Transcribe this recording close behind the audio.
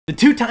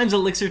The 2x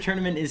Elixir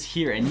Tournament is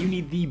here, and you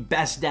need the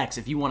best decks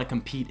if you want to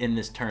compete in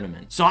this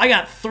tournament. So I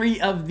got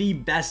 3 of the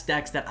best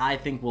decks that I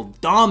think will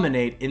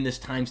dominate in this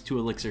 ×2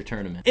 Elixir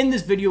Tournament. In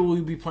this video,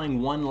 we'll be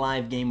playing one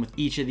live game with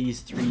each of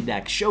these 3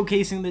 decks,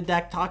 showcasing the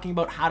deck, talking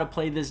about how to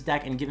play this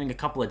deck, and giving a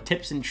couple of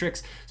tips and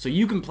tricks so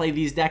you can play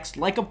these decks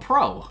like a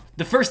pro.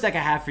 The first deck I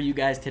have for you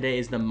guys today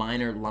is the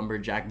Miner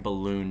Lumberjack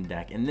Balloon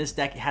deck, and this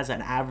deck has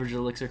an average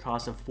elixir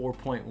cost of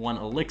 4.1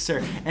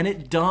 elixir, and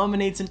it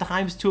dominates in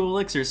 ×2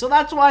 elixir, so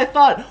that's why I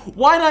thought,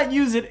 why not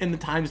use it in the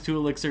 ×2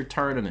 elixir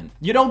tournament?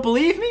 You don't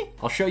believe me?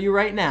 I'll show you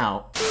right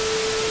now.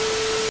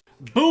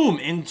 Boom,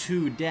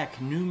 into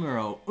deck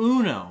numero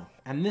uno.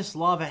 And this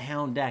Lava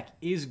Hound deck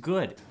is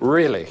good.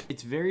 Really?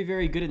 It's very,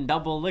 very good in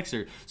double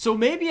elixir. So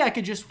maybe I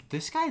could just,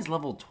 this guy's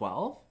level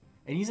 12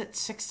 and he's at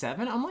 6-7.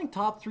 I'm like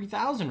top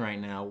 3,000 right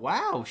now.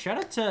 Wow, shout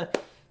out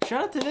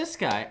to this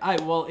guy. All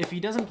right, well, if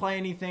he doesn't play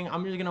anything,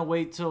 I'm just gonna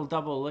wait till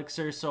double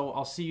elixir, so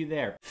I'll see you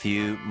there.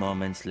 Few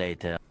moments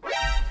later.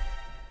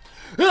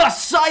 Ugh,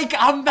 psych!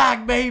 I'm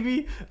back,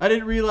 baby! I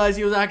didn't realize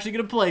he was actually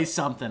gonna play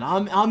something.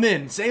 I'm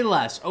in. Say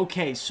less.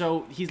 Okay,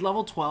 so he's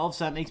level 12,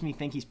 so that makes me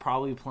think he's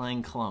probably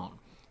playing Clone.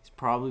 He's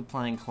probably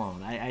playing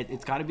Clone.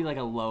 It's got to be like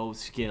a low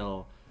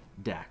skill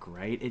deck,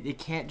 right? It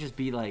can't just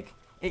be like...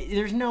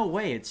 there's no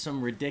way it's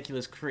some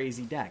ridiculous,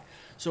 crazy deck.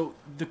 So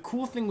the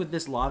cool thing with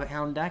this Lava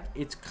Hound deck,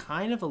 it's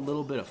kind of a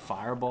little bit of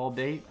fireball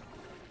bait.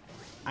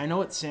 I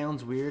know it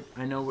sounds weird.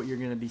 I know what you're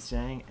gonna be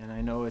saying, and I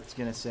know it's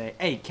gonna say,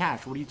 "Hey,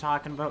 Cash, what are you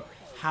talking about?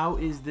 How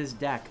is this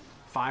deck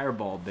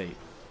fireball bait?"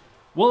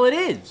 Well, it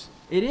is.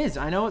 It is.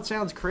 I know it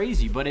sounds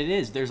crazy, but it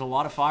is. There's a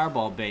lot of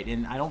fireball bait,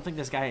 and I don't think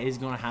this guy is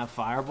going to have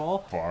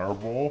fireball.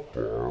 Fireball?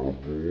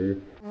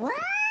 What?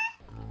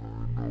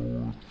 I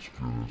know it's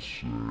going to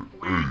say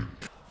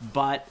 8.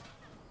 But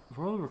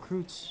Royal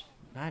Recruits,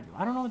 I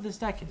don't know what this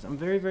deck is. I'm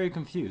very, very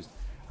confused.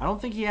 I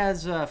don't think he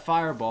has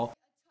fireball.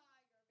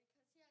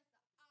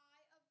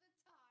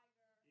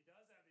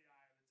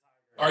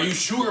 Are you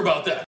sure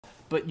about that?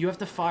 But you have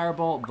to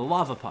fireball the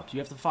lava pups, you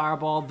have to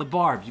fireball the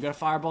barbs, you gotta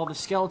fireball the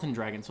skeleton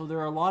dragon. So there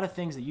are a lot of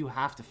things that you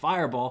have to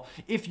fireball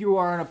if you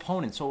are an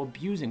opponent. So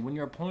abusing, when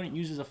your opponent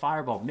uses a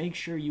fireball, make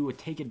sure you would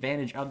take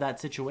advantage of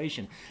that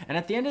situation. And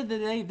at the end of the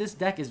day, this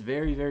deck is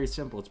very, very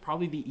simple. It's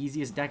probably the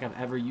easiest deck I've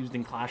ever used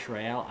in Clash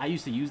Royale. I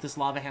used to use this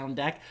Lava Hound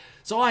deck,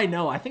 so I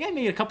know. I think I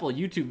made a couple of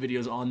YouTube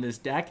videos on this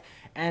deck,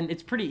 and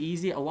it's pretty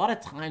easy. A lot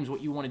of times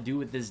what you want to do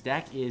with this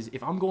deck is,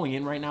 if I'm going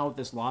in right now with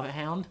this Lava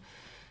Hound,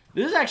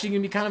 this is actually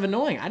going to be kind of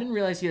annoying. I didn't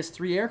realize he has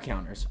 3 air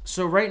counters.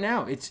 So right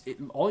now,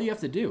 all you have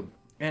to do,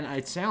 and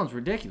it sounds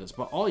ridiculous,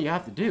 but all you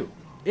have to do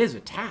is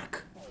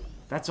attack.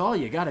 That's all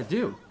you got to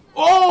do.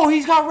 Oh,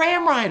 he's got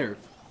Ram Rider.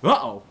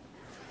 Uh-oh.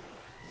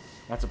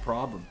 That's a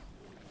problem.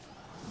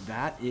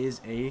 That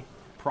is a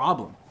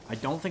problem. I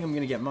don't think I'm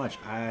going to get much.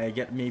 I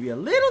get maybe a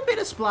little bit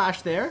of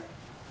splash there.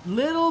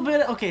 Little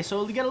bit. Okay,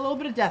 so we get a little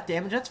bit of death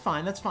damage. That's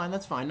fine. That's fine.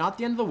 That's fine. Not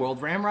the end of the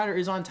world. Ram Rider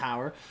is on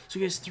tower. So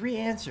he has 3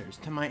 answers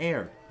to my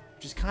air.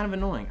 Which is kind of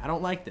annoying. I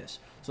don't like this.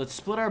 So let's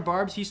split our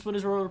barbs. He split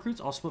his Royal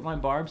Recruits. I'll split my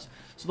barbs.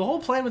 So the whole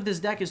plan with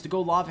this deck is to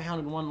go Lava Hound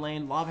in one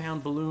lane, Lava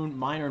Hound Balloon,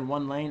 Miner in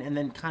one lane, and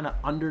then kind of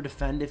under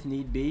defend if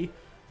need be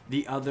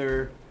the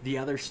other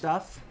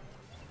stuff.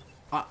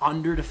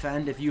 Under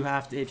defend if you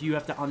have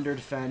to under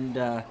defend.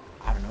 I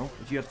don't know,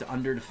 if you have to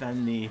under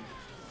defend the.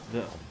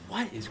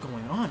 What is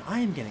going on? I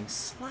am getting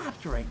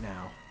slapped right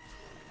now.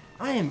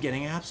 I am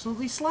getting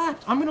absolutely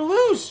slapped. I'm gonna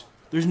lose.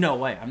 There's no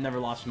way. I've never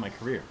lost in my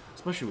career,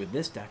 especially with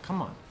this deck.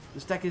 Come on.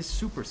 This deck is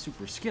super,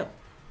 super skill.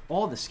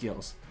 All the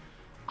skills.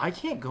 I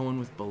can't go in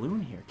with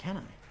Balloon here, can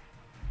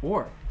I?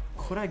 Or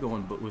could I go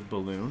in with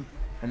Balloon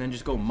and then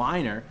just go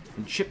Miner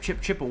and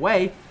chip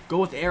away? Go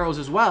with arrows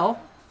as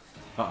well.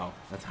 Uh-oh,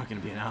 that's not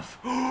going to be enough.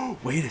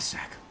 Wait a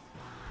sec.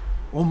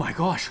 Oh my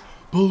gosh,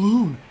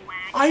 Balloon.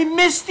 I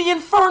missed the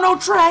Inferno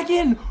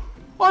Dragon.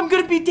 I'm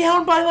going to be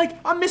down by like,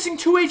 I'm missing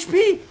 2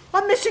 HP.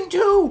 I'm missing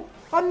 2.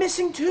 I'm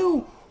missing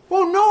 2.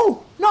 Oh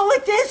no, not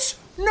like this.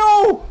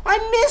 No, I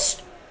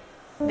missed.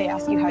 They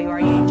ask you how you are,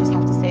 you just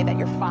have to say that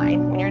you're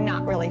fine when you're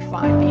not really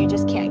fine, but you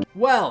just can't.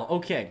 Well,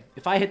 okay,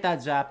 if I hit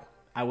that zap,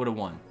 I would have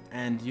won.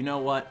 And you know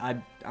what?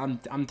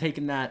 I'm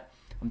taking that.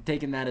 I'm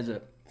taking that as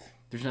a.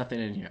 There's nothing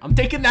in here. I'm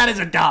taking that as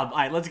a dub. All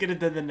right, let's get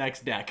into the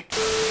next deck.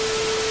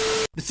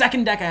 The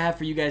second deck I have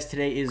for you guys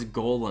today is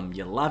Golem.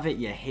 You love it,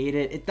 you hate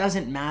it, it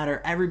doesn't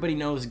matter. Everybody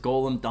knows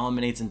Golem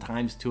dominates in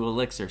 ×2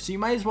 elixir, so you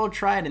might as well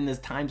try it in this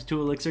 ×2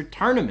 elixir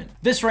tournament.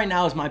 This right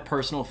now is my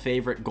personal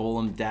favorite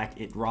Golem deck.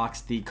 It rocks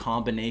the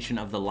combination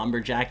of the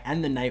Lumberjack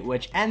and the Night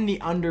Witch and the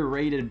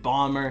underrated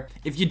Bomber.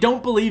 If you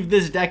don't believe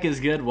this deck is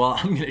good, well,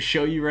 I'm going to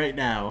show you right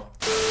now.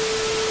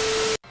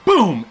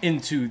 Boom!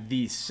 Into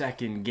the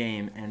second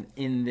game, and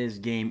in this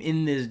game,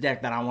 in this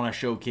deck that I want to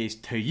showcase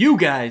to you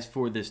guys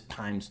for this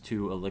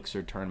 ×2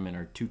 Elixir Tournament,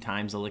 or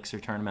 2x Elixir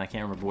Tournament, I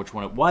can't remember which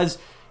one it was,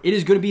 it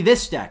is going to be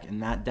this deck,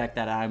 and that deck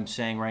that I'm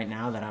saying right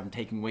now that I'm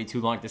taking way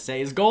too long to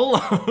say is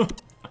Golem.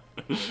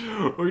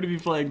 We're going to be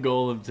playing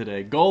Golem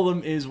today.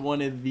 Golem is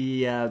one of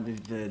the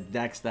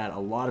decks that a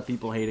lot of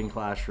people hate in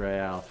Clash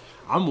Royale.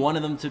 I'm one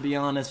of them, to be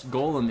honest.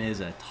 Golem is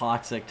a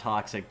toxic,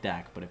 toxic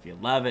deck. But if you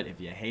love it, if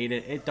you hate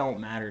it, it don't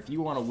matter. If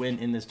you want to win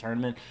in this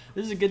tournament,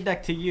 this is a good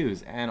deck to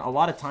use. And a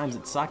lot of times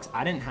it sucks.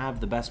 I didn't have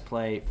the best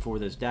play for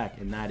this deck,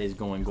 and that is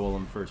going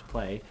Golem first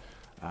play.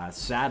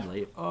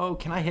 Sadly. Oh,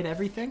 can I hit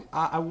everything?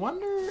 I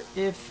wonder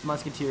if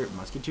Musketeer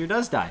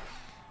does die.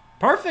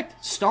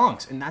 Perfect!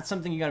 Stonks. And that's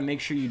something you got to make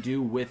sure you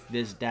do with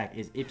this deck,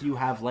 is if you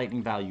have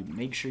lightning value,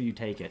 make sure you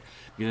take it,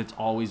 because it's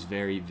always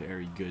very,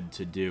 very good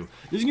to do.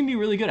 This is going to be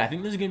really good. I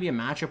think this is going to be a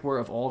matchup where,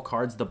 of all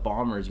cards, the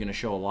Bomber is going to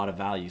show a lot of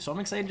value. So I'm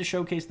excited to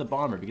showcase the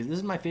Bomber, because this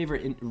is my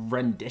favorite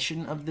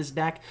rendition of this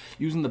deck,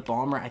 using the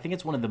Bomber. I think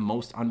it's one of the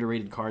most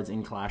underrated cards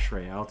in Clash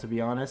Royale, to be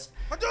honest.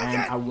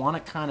 And I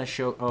want to kind of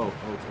show... Oh,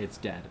 it's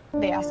dead.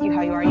 They ask you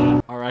how you are,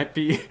 you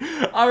R.I.P.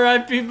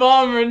 R.I.P.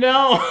 Bomber,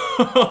 no!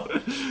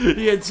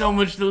 He had so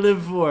much to live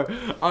for.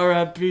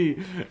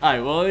 R.I.P.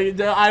 Alright,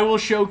 well, I will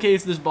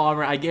showcase this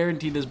Bomber. I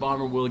guarantee this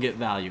Bomber will get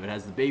value. It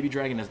has the Baby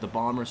Dragon as the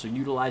Bomber, so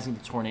utilizing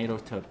the Tornado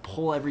to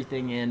pull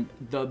everything in.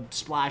 The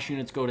splash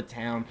units go to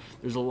town.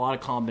 There's a lot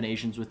of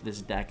combinations with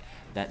this deck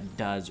that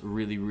does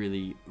really,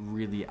 really,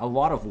 really a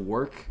lot of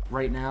work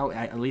right now,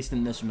 at least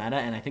in this meta.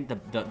 And I think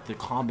the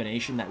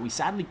combination that we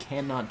sadly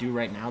cannot do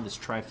right now, this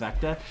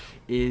trifecta,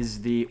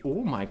 is the...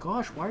 Oh my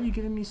gosh, why are you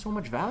giving me so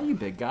much value,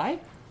 big guy?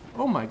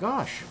 Oh my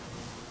gosh.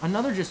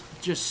 Another just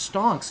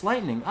stonks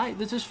lightning.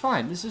 This is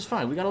fine. This is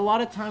fine. We got a lot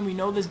of time. We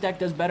know this deck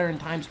does better in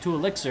 ×2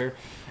 Elixir,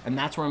 and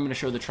that's where I'm going to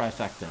show the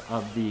trifecta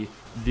of the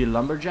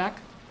Lumberjack.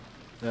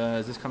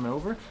 Is this coming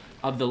over?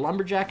 Of the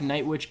Lumberjack,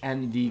 Night Witch,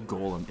 and the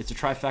Golem. It's a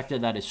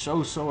trifecta that is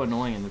so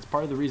annoying, and that's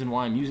part of the reason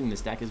why I'm using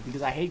this deck, is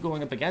because I hate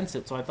going up against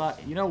it. So I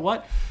thought, you know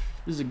what?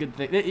 This is a good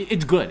thing.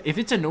 It's good. If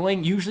it's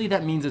annoying, usually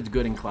that means it's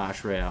good in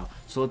Clash Royale.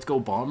 So let's go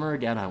Bomber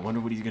again. I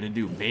wonder what he's going to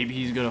do. Maybe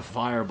he's going to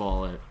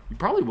Fireball it. He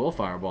probably will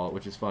Fireball it,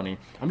 which is funny.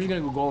 I'm just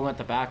going to go Golem at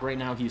the back. Right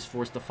now, he's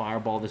forced to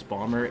Fireball this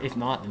Bomber. If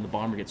not, then the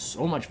Bomber gets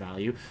so much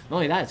value. Not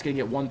only that, it's going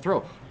to get one throw.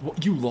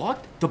 What, you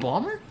locked the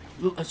Bomber?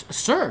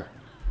 Sir,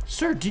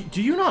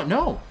 do you not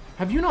know?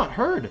 Have you not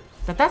heard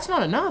that that's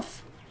not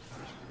enough?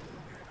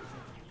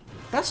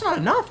 That's not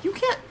enough. You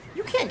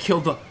can't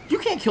kill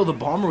the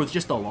Bomber with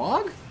just a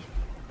log.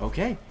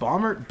 Okay,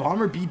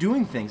 Bomber be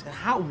doing things. And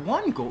how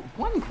one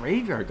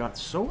graveyard got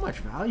so much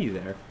value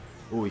there.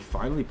 Oh, he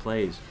finally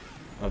plays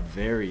a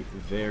very,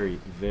 very,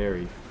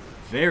 very,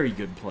 very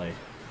good play.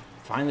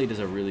 Finally does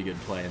a really good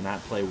play, and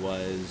that play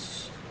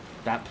was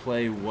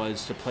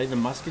to play the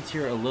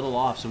Musketeer a little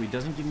off, so he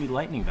doesn't give me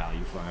lightning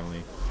value.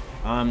 Finally,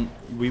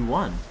 we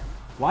won.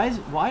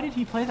 Why did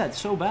he play that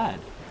so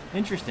bad?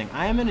 Interesting.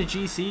 I am in a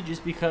GC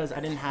just because I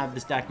didn't have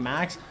this deck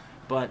max,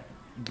 but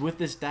with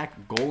this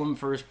deck, Golem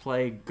first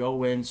play,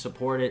 go in,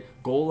 support it.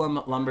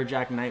 Golem,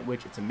 Lumberjack, Night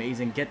Witch, it's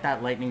amazing. Get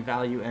that lightning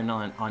value, and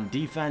on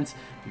defense,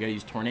 you gotta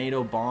use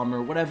Tornado,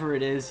 Bomber, whatever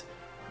it is.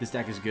 This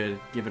deck is good.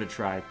 Give it a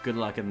try. Good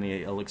luck in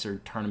the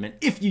Elixir Tournament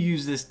if you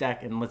use this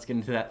deck, and let's get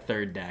into that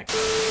third deck.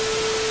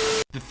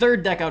 The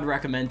third deck I would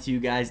recommend to you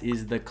guys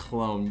is the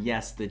Clone.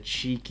 Yes, the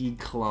cheeky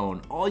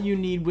Clone. All you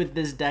need with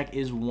this deck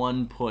is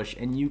one push,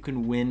 and you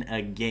can win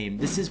a game.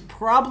 This is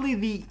probably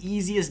the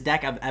easiest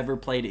deck I've ever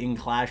played in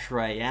Clash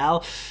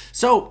Royale.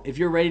 So, if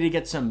you're ready to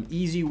get some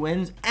easy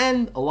wins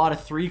and a lot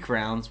of 3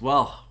 crowns,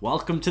 well,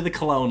 welcome to the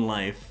Clone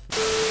life.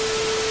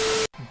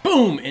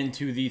 Boom!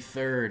 Into the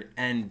third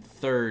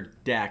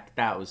deck.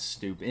 That was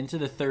stupid. Into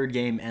the third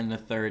game and the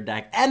third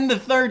deck. And the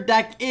third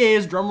deck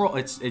is,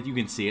 drumroll, you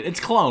can see it. It's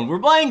Clone. We're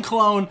playing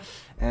Clone.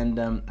 And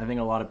I think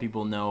a lot of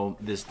people know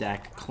this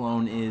deck.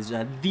 Clone is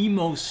the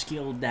most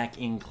skilled deck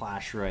in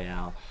Clash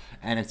Royale.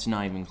 And it's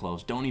not even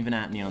close. Don't even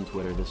at me on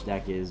Twitter. This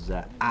deck is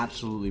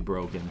absolutely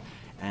broken.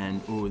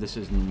 And, ooh, this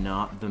is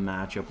not the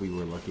matchup we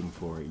were looking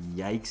for.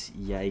 Yikes,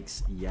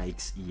 yikes,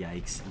 yikes,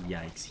 yikes,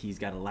 yikes. He's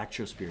got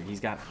Electro Spirit. He's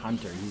got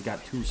Hunter. He's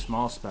got 2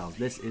 small spells.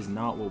 This is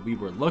not what we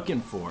were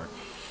looking for.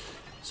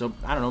 So,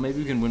 I don't know. Maybe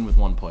we can win with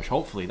 1 push.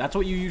 Hopefully. That's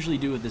what you usually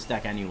do with this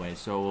deck anyway.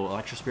 So,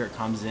 Electro Spirit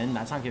comes in.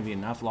 That's not going to be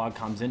enough. Log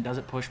comes in. Does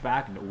it push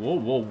back? Whoa,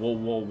 whoa, whoa,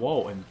 whoa,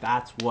 whoa. And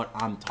that's what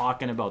I'm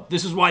talking about.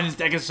 This is why this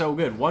deck is so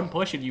good. 1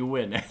 push and you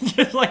win.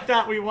 Just like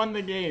that, we won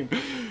the game.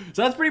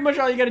 So that's pretty much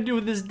all you got to do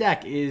with this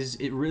deck. Is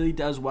it really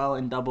does well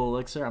in double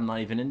elixir. I'm not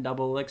even in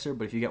double elixir,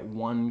 but if you get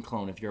 1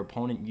 clone, if your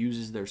opponent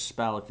uses their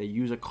spell, if they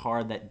use a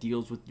card that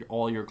deals with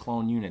all your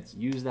clone units,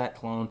 use that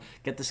clone,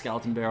 get the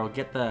skeleton barrel,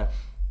 get the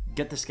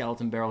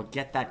skeleton barrel,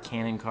 get that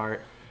cannon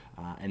cart,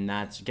 and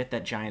get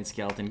that giant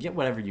skeleton, get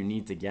whatever you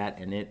need to get,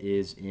 and it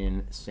is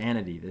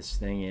insanity. This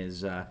thing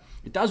is,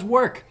 it does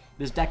work.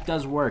 This deck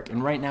does work,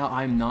 and right now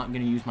I'm not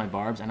going to use my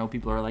barbs. I know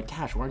people are like,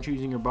 Cash, why aren't you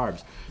using your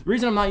barbs? The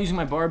reason I'm not using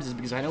my barbs is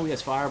because I know he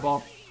has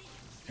Fireball.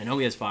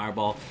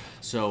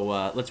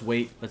 So let's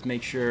wait. Let's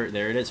make sure.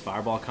 There it is.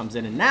 Fireball comes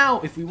in, and now,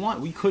 if we want,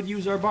 we could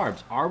use our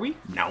barbs. Are we?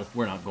 No,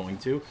 we're not going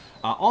to.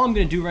 All I'm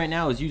going to do right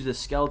now is use the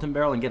skeleton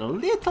barrel and get a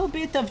little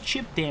bit of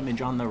chip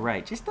damage on the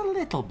right. Just a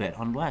little bit,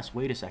 unless,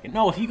 wait a second.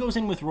 No, if he goes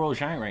in with Royal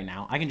Giant right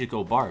now, I can just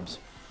go barbs.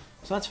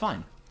 So that's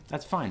fine.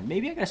 That's fine.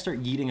 Maybe I gotta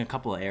start yeeting a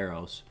couple of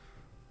arrows.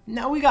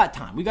 No, we got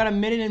time. We got 1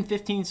 minute and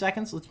 15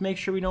 seconds. Let's make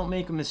sure we don't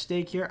make a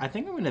mistake here. I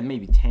think I'm gonna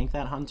maybe tank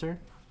that hunter.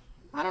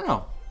 I don't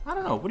know.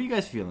 What are you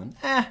guys feeling?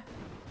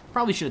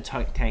 Probably should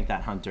have tanked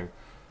that hunter.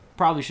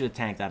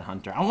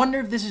 I wonder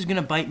if this is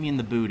gonna bite me in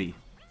the booty.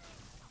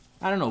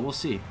 I don't know. We'll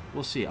see.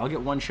 I'll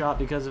get one shot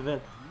because of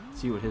it.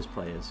 Let's see what his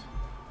play is.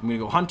 I'm gonna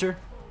go hunter.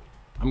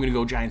 I'm gonna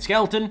go giant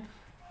skeleton.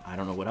 I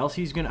don't know what else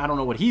he's gonna. I don't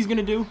know what he's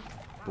gonna do.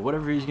 But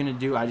whatever he's gonna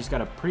do, I just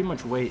gotta pretty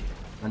much wait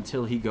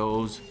until he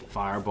goes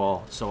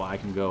fireball so I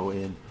can go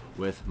in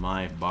with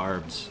my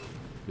barbs.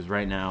 Because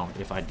right now,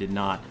 if I did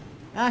not,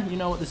 you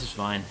know what? This is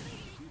fine.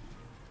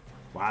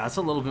 Wow, that's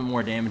a little bit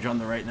more damage on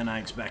the right than I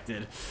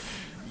expected.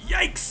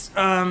 Yikes!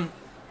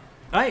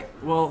 Alright,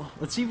 well,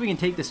 let's see if we can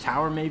take this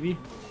tower maybe.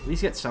 At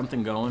least get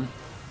something going.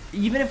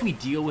 Even if we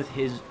deal with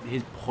his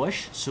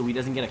push so he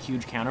doesn't get a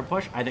huge counter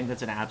push, I think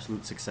that's an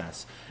absolute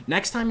success.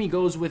 Next time he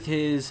goes with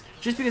his,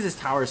 just because his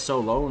tower is so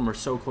low and we're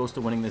so close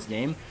to winning this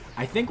game,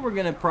 I think we're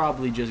going to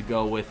probably just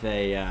go with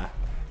a,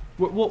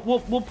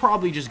 we'll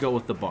probably just go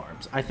with the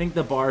barbs. I think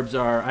the barbs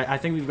are, I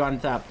think we've gotten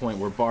to that point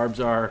where barbs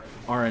are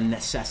a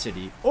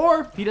necessity.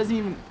 Or he doesn't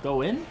even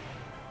go in.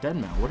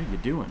 Deadmau, what are you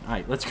doing?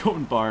 Alright, let's go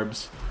in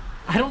barbs.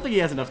 I don't think he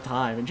has enough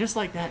time. And just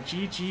like that,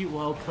 GG,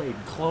 well played.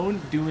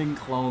 Clone doing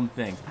clone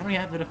thing. I don't even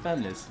have to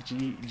defend this.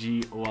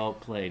 GG, well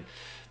played.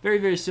 Very,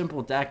 very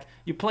simple deck.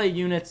 You play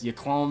units, you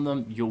clone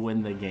them, you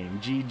win the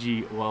game.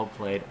 GG, well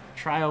played.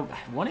 Try out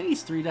one of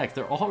these 3 decks.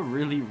 They're all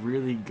really,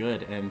 really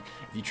good. And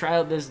if you try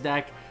out this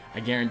deck, I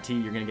guarantee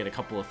you're going to get a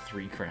couple of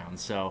 3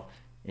 crowns. So,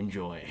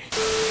 enjoy.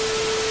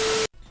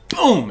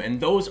 Boom!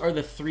 And those are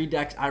the 3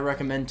 decks I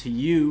recommend to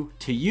you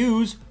to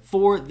use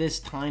for this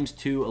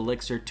 ×2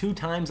 Elixir, 2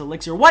 times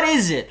Elixir, what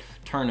is it?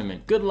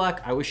 Tournament. Good luck.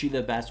 I wish you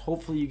the best.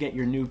 Hopefully you get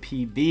your new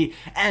PB.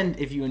 And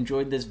if you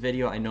enjoyed this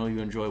video, I know you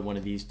enjoyed one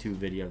of these 2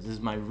 videos. This is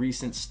my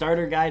recent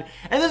starter guide,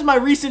 and this is my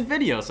recent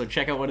video. So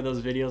check out one of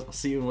those videos. I'll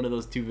see you in one of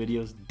those 2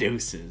 videos.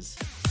 Deuces.